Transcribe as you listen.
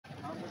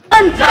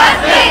want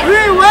justice.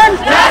 We want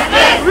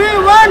justice. We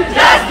want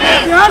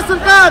justice. Bihar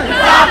Sarkar.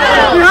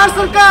 Bihar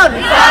Sarkar.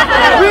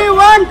 We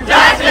want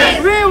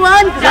justice. We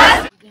want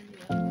justice.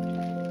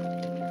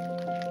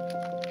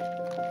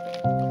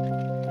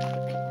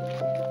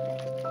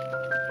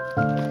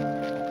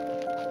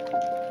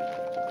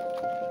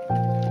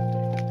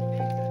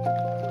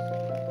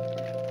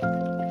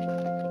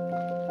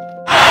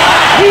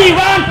 We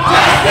want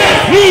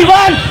justice. We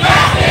want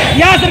justice.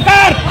 Bihar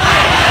Sarkar.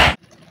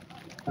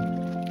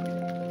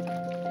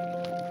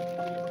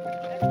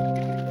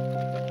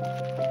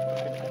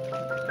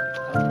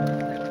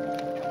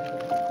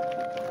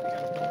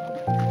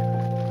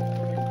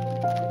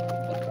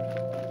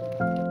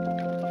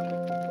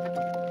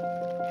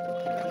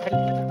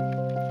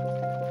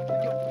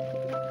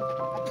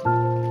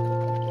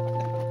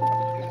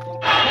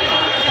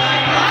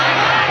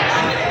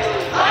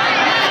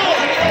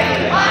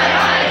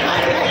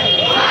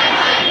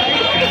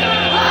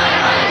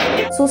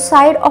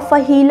 Suicide of a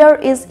healer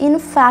is in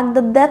fact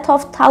the death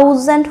of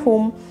thousands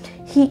whom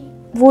he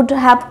would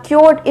have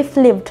cured if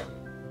lived.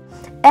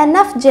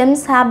 Enough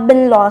gems have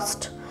been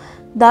lost.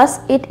 Thus,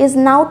 it is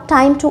now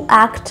time to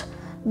act.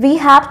 We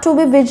have to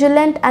be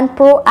vigilant and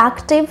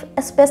proactive,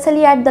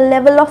 especially at the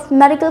level of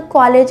medical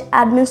college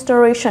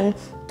administration,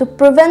 to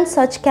prevent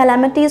such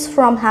calamities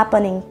from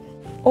happening.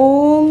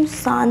 Om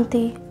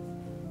Shanti.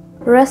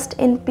 Rest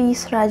in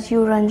peace,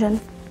 Rajeev Ranjan.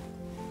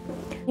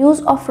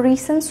 News of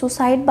recent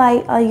suicide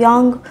by a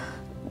young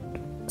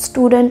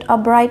student, a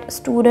bright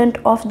student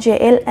of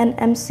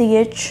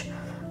JLNMCH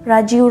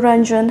Rajeev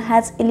Ranjan,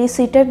 has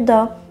elicited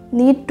the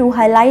need to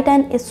highlight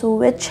an issue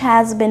which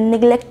has been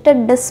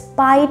neglected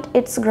despite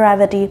its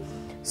gravity.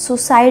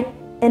 Suicide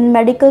in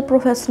medical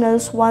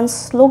professionals,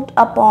 once looked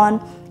upon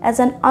as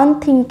an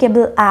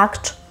unthinkable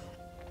act,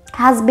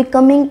 has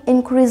becoming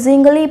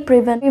increasingly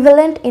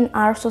prevalent in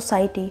our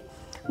society,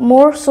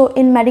 more so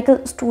in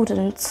medical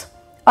students.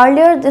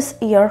 Earlier this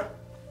year,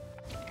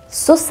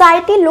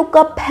 society looked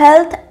up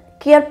health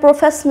care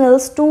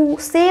professionals to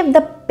save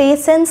the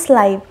patient's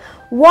life.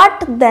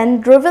 What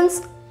then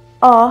drives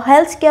a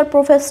healthcare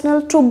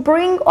professional to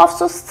bring of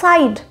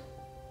suicide?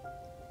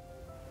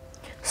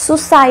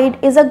 Suicide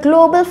is a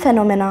global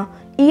phenomenon,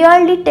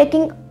 yearly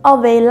taking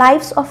away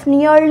lives of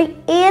nearly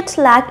 8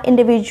 lakh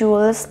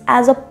individuals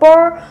as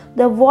per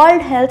the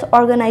World Health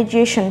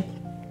Organization.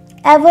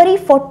 Every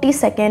 40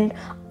 seconds,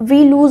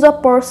 we lose a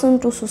person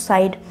to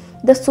suicide.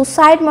 The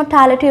suicide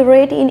mortality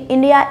rate in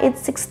India is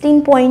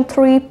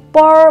 16.3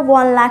 per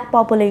 1 lakh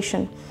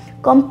population,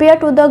 compared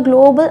to the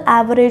global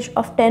average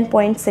of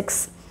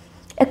 10.6.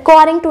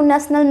 According to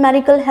National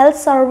Medical Health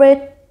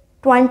Survey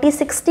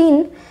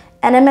 2016,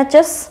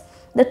 NMHS,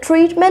 the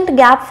treatment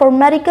gap for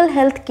medical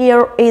health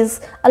care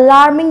is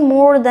alarming,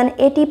 more than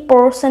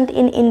 80%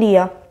 in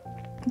India.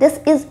 This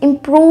is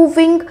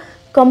improving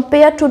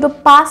compared to the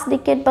past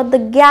decade, but the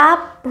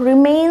gap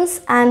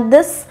remains, and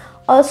this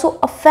also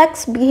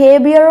affects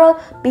behavior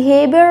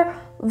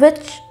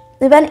which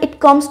when it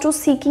comes to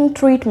seeking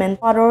treatment,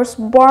 orders,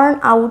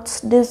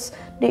 burnouts,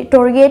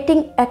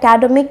 deteriorating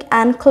academic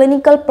and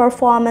clinical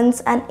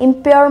performance, and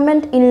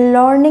impairment in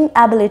learning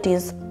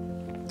abilities.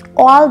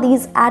 All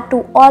these add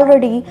to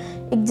already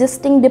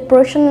existing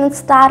depression and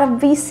start a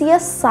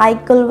vicious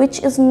cycle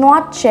which is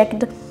not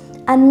checked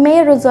and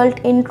may result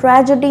in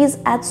tragedies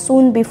as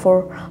soon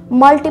before.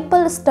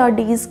 Multiple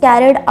studies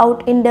carried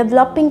out in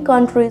developing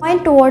countries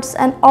point towards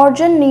an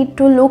urgent need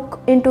to look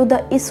into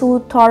the issue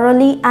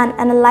thoroughly and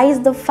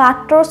analyze the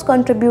factors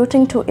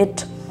contributing to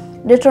it,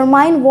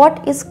 determine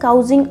what is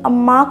causing a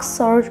marked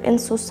surge in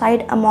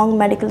suicide among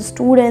medical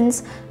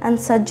students, and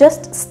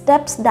suggest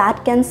steps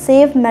that can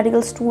save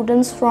medical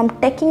students from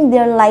taking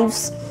their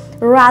lives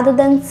rather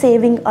than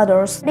saving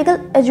others.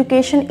 Medical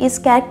education is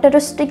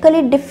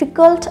characteristically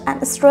difficult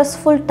and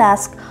stressful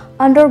task.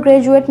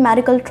 Undergraduate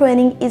medical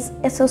training is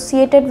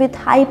associated with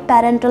high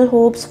parental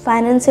hopes,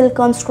 financial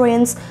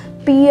constraints,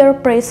 peer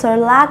pressure,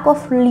 lack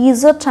of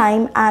leisure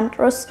time, and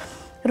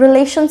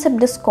relationship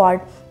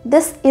discord.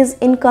 This is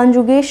in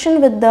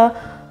conjugation with the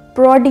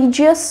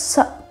prodigious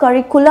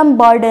curriculum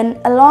burden,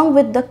 along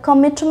with the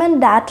commitment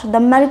that the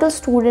medical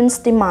students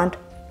demand,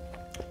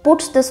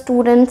 puts the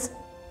students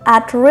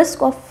at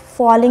risk of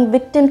falling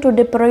victim to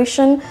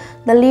depression,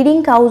 the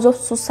leading cause of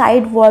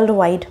suicide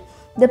worldwide.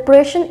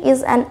 Depression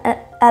is an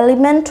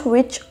element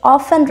which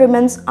often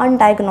remains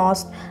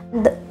undiagnosed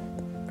and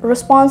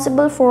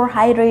responsible for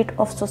high rate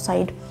of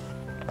suicide.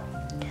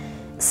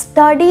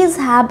 Studies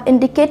have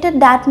indicated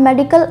that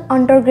medical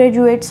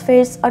undergraduates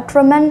face a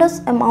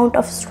tremendous amount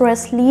of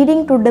stress,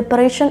 leading to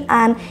depression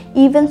and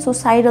even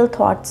suicidal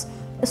thoughts.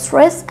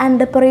 Stress and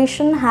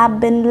depression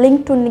have been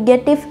linked to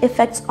negative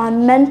effects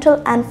on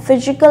mental and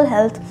physical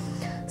health.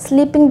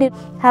 Sleeping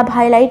have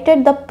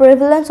highlighted the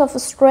prevalence of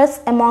stress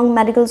among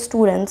medical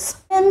students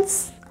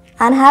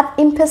and have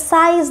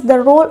emphasized the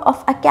role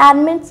of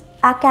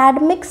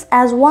academics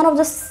as one of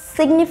the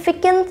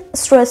significant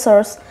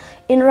stressors.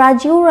 In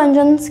Rajeev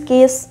Ranjan's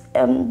case,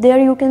 there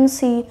you can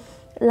see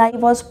like he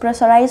was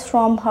pressurized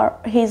from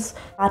his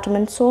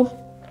apartment. So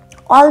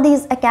All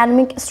these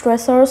academic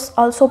stressors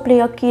also play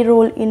a key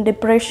role in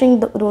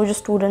depressing those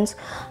students.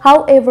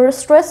 However,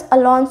 stress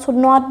alone should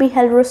not be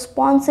held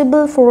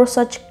responsible for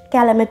such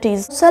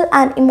calamities. Social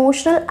and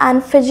emotional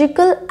and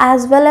physical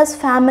as well as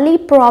family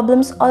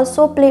problems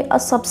also play a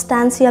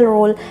substantial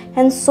role.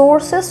 Hence,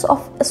 sources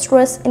of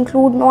stress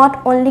include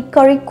not only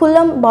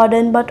curriculum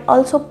burden but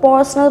also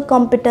personal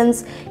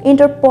competence,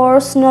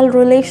 interpersonal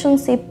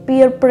relationship,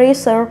 peer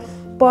pressure,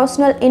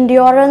 personal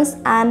endurance,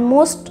 and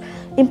most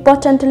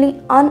importantly,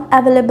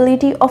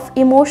 unavailability of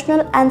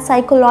emotional and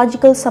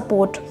psychological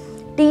support.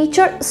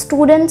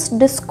 Teacher-students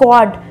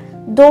discord,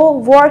 though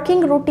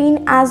working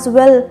routine as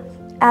well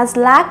as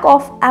lack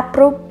of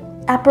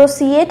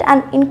appreciate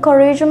and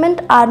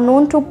encouragement are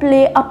known to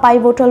play a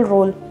pivotal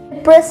role.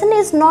 Depression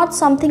is not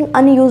something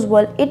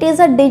unusual. It is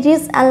a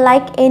disease and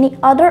like any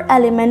other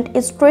ailment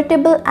is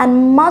treatable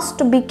and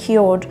must be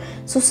cured.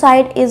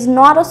 Suicide is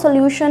not a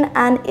solution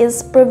and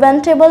is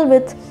preventable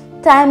with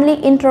timely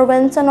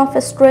intervention of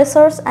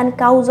stressors and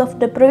cause of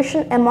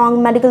depression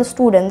among medical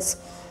students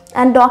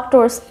and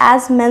doctors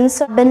as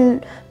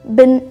mentioned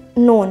been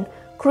known.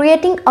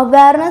 Creating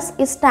awareness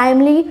is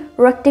timely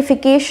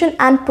rectification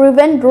and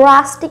prevent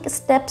drastic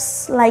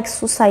steps like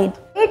suicide.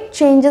 Great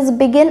changes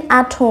begin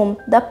at home.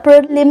 The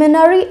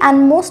preliminary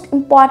and most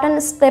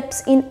important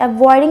steps in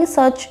avoiding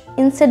such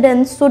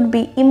incidents should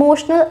be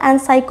emotional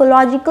and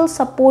psychological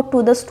support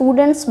to the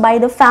students by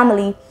the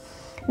family.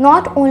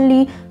 Not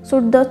only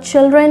should the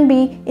children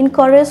be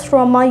encouraged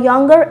from a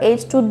younger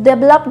age to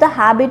develop the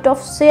habit of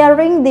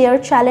sharing their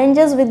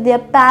challenges with their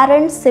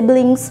parents,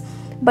 siblings,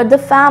 but the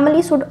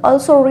family should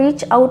also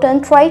reach out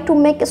and try to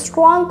make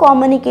strong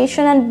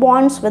communication and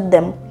bonds with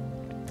them.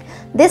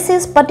 This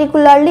is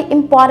particularly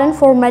important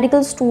for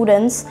medical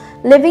students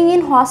living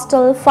in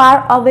hostel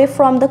far away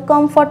from the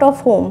comfort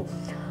of home,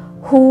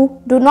 who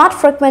do not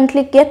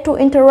frequently get to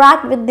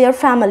interact with their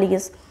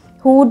families.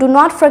 It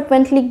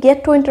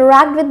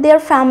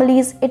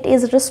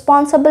is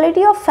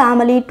responsibility of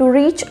family to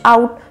reach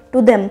out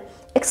to them,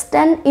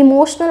 extend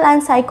emotional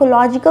and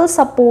psychological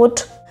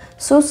support.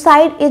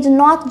 Suicide is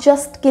not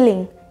just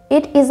killing.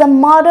 It is a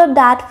murder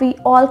that we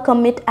all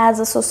commit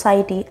as a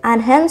society,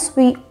 and hence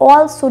we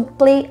all should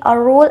play a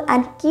role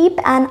and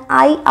keep an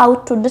eye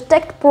out to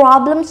detect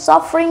problems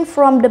suffering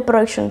from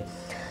depression.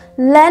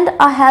 Lend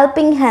a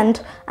helping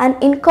hand and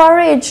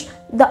encourage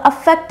the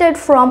affected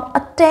from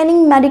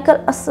attaining medical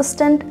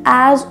assistance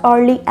as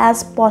early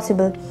as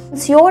possible.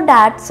 Ensure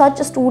that such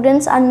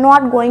students are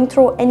not going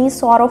through any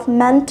sort of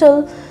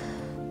mental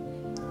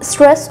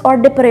stress or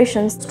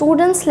depression.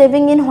 Students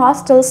living in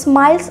hostels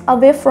miles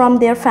away from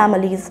their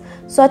families.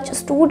 Such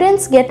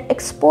students get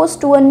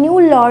exposed to a new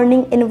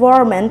learning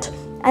environment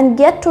and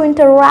get to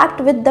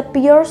interact with the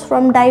peers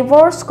from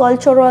diverse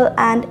cultural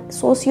and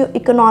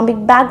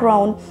socio-economic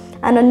background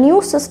and a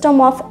new system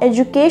of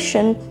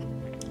education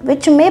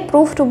which may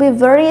prove to be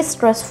very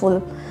stressful.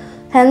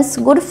 Hence,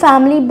 good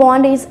family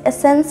bond is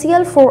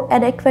essential for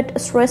adequate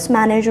stress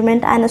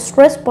management and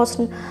stress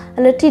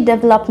personality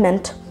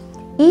development,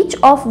 each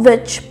of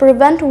which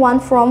prevent one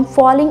from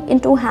falling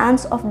into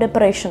hands of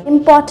depression.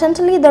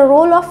 Importantly, the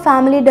role of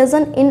family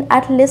doesn't end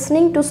at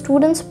listening to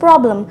students'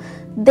 problem.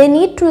 They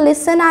need to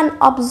listen and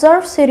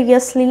observe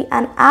seriously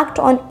and act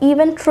on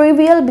even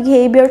trivial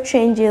behavior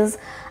changes,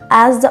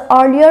 as the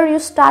earlier you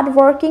start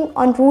working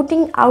on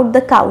rooting out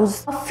the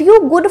cause. A few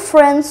good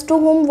friends to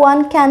whom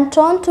one can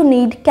turn to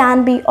need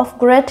can be of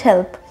great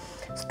help.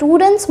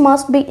 Students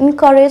must be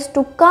encouraged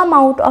to come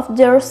out of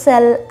their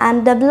shell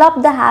and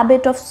develop the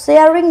habit of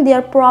sharing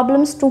their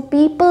problems to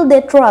people they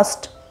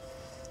trust.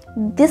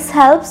 This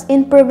helps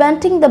in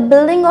preventing the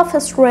building of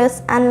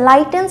stress and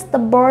lightens the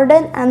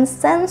burden and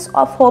sense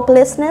of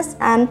hopelessness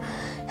and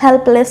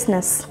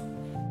helplessness.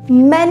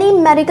 Many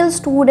medical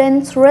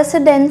students,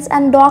 residents,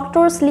 and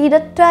doctors lead a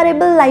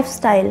terrible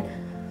lifestyle.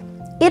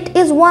 It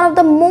is one of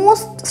the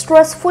most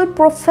stressful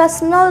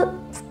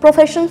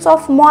professions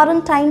of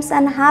modern times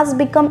and has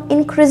become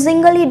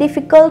increasingly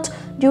difficult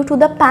due to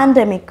the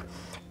pandemic.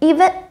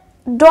 Even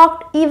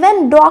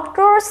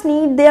doctors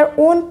need their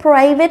own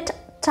private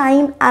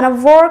time and a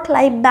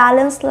work-life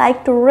balance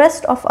like the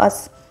rest of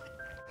us.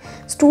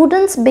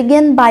 Students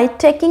begin by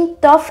taking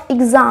tough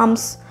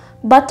exams,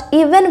 but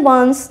even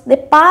once they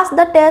pass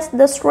the test,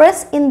 the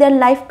stress in their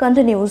life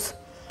continues.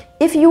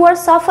 If you are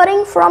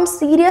suffering from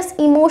serious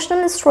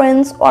emotional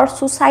strains or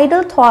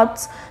suicidal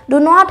thoughts, do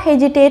not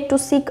hesitate to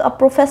seek a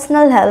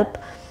professional help.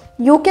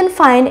 You can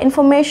find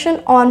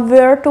information on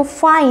where to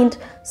find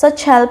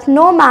such help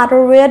no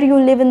matter where you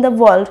live in the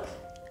world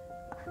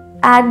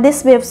at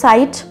this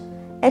website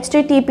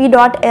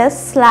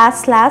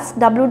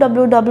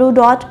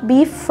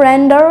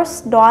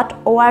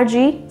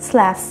https://www.befrienders.org/.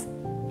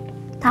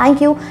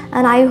 Thank you,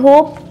 and I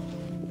hope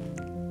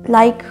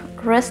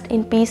rest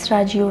in peace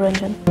Rajeev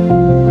Ranjan.